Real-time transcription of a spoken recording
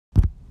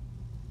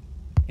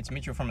It's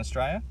Mitchell from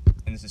Australia,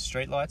 and this is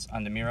Streetlights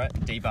Under Mirror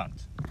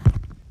Debunked.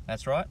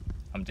 That's right,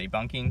 I'm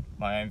debunking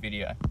my own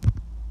video.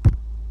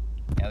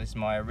 Now this is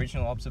my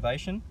original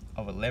observation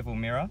of a level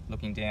mirror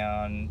looking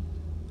down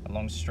a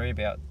long street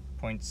about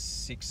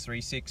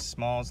 0.636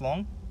 miles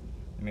long.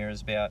 The mirror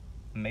is about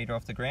a metre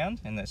off the ground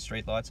and the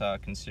streetlights are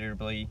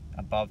considerably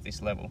above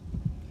this level.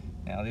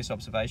 Now this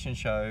observation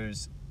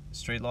shows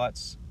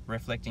streetlights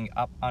reflecting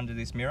up under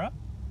this mirror.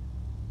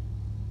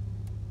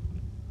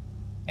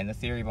 And the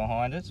theory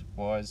behind it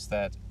was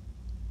that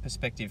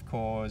perspective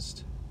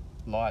caused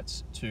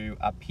lights to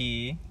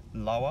appear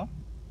lower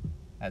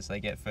as they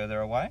get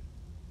further away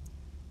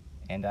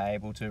and are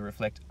able to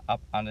reflect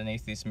up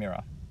underneath this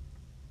mirror.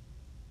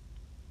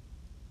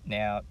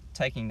 Now,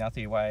 taking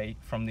nothing away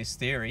from this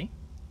theory,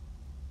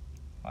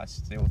 I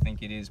still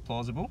think it is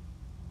plausible,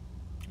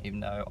 even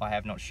though I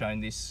have not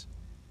shown this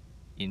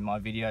in my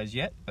videos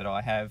yet, but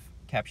I have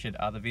captured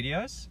other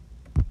videos.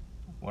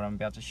 What I'm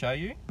about to show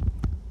you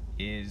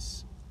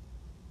is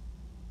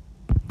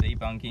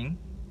debunking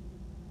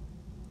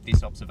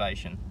this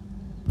observation.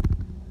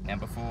 Now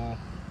before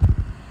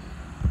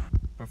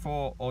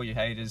all you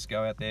haters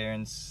go out there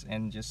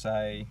and just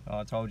say, oh,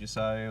 I told you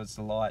so, it's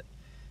the light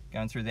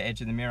going through the edge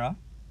of the mirror,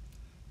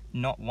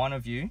 not one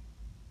of you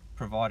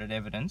provided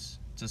evidence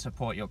to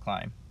support your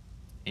claim.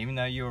 Even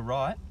though you were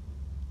right,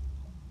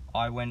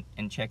 I went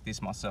and checked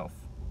this myself.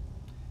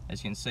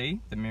 As you can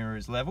see, the mirror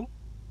is level,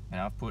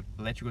 and I've put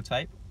electrical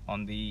tape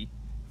on the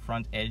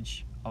front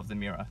edge of the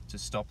mirror to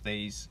stop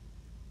these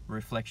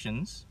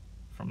reflections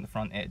from the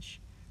front edge,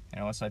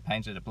 and I also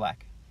painted it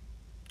black,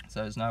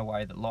 so there's no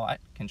way that light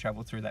can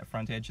travel through that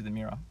front edge of the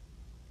mirror.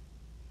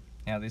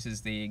 Now this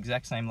is the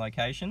exact same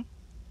location,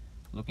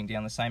 looking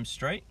down the same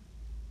street,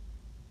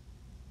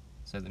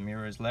 so the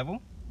mirror is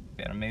level,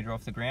 about a metre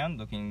off the ground,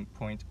 looking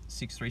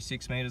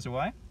 0.636 metres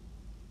away,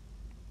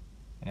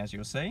 and as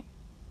you'll see,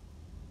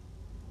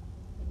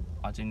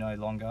 I do no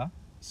longer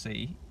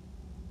see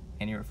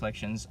any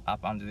reflections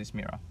up under this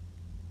mirror.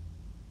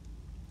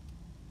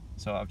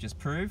 So I've just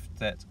proved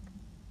that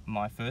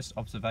my first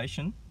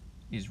observation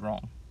is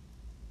wrong.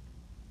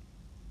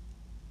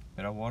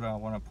 But what I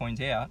want to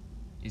point out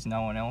is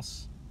no one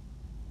else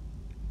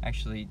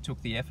actually took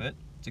the effort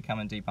to come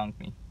and debunk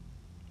me.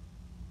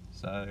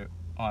 So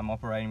I'm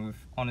operating with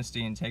honesty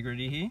and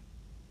integrity here.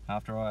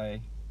 After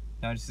I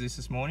noticed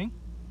this morning,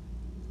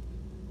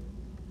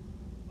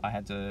 I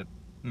had to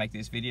make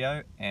this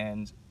video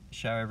and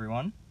show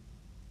everyone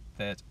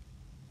that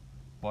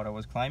what I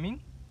was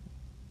claiming,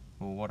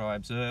 or what I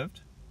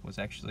observed, was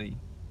actually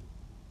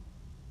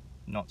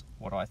not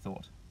what I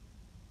thought.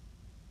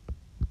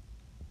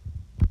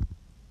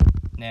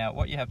 Now,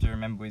 what you have to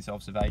remember with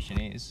observation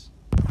is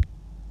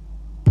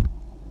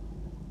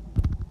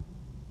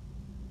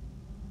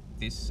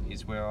this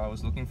is where I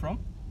was looking from,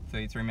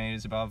 33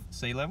 metres above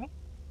sea level.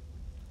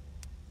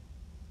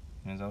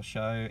 And as I'll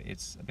show,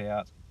 it's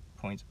about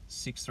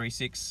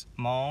 0.636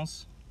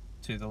 miles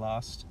to the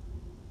last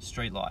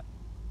street light.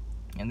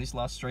 And this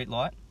last street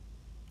light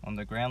on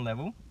the ground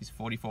level is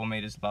 44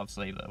 metres above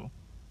sea level.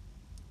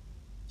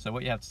 So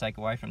what you have to take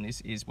away from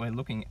this is we're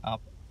looking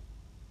up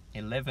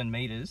 11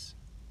 metres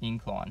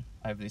incline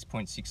over this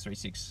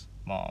 0.636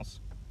 miles.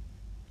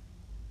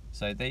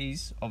 So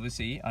these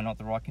obviously are not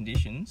the right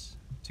conditions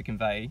to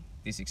convey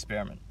this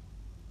experiment.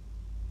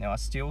 Now I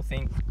still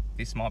think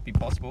this might be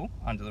possible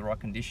under the right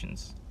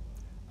conditions,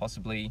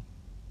 possibly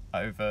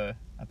over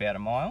about a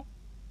mile,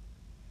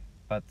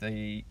 but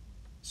the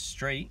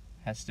street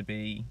has to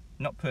be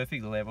not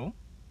perfectly level,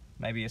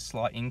 maybe a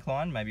slight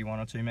incline, maybe 1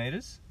 or 2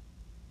 metres,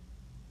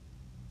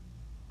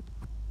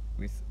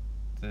 with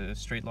the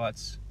street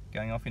lights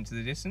going off into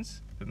the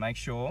distance, but make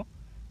sure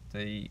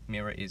the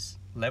mirror is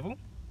level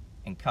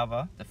and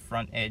cover the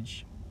front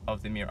edge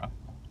of the mirror.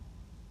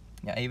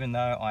 Now, even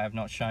though I have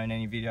not shown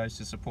any videos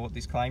to support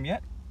this claim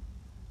yet,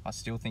 I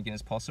still think it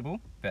is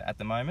possible, but at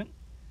the moment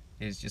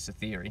it is just a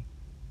theory.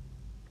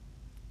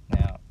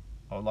 Now,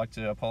 I would like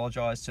to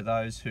apologise to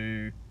those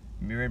who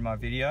mirrored my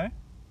video.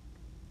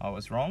 I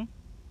was wrong.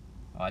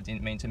 I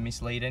didn't mean to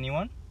mislead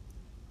anyone,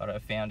 but I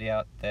found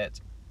out that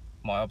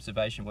my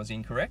observation was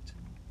incorrect.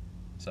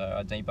 So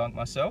I debunked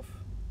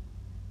myself,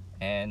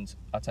 and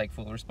I take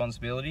full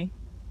responsibility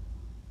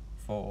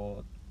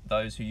for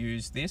those who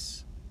use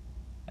this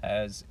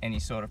as any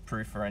sort of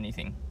proof for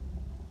anything.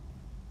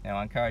 Now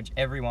I encourage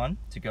everyone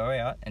to go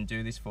out and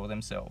do this for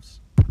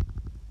themselves.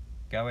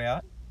 Go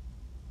out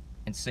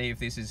and see if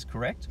this is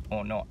correct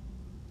or not,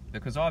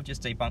 because I've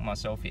just debunked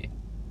myself here.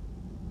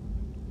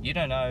 You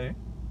don't know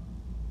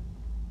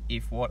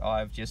if what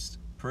I've just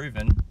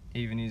proven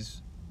even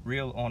is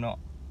real or not.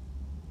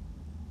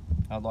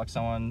 I'd like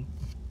someone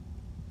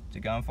to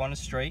go and find a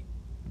street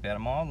about a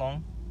mile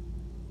long,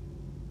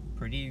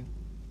 pretty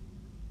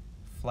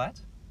flat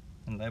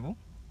and level,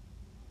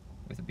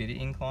 with a bit of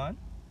incline,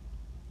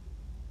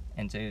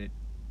 and to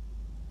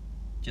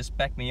just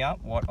back me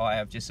up what I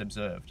have just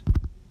observed.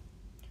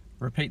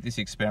 Repeat this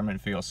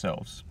experiment for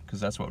yourselves, because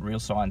that's what real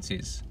science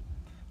is.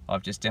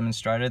 I've just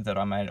demonstrated that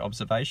I made an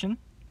observation,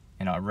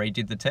 and I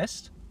redid the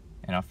test,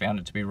 and I found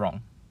it to be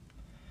wrong.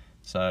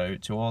 So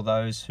to all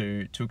those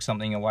who took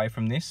something away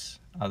from this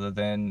other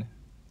than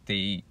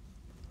the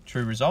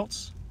true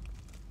results,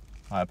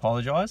 I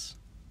apologise.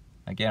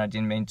 Again, I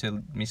didn't mean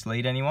to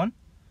mislead anyone,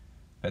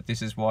 but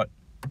this is what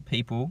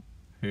people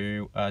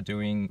who are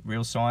doing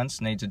real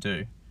science need to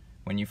do.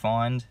 When you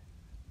find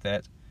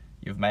that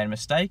you've made a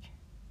mistake,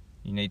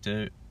 you need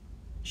to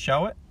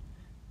show it,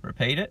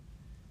 repeat it,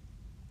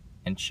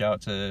 and show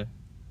it to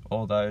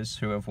all those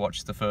who have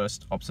watched the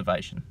first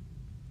observation.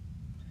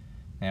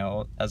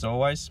 Now, as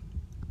always,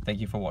 thank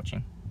you for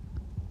watching.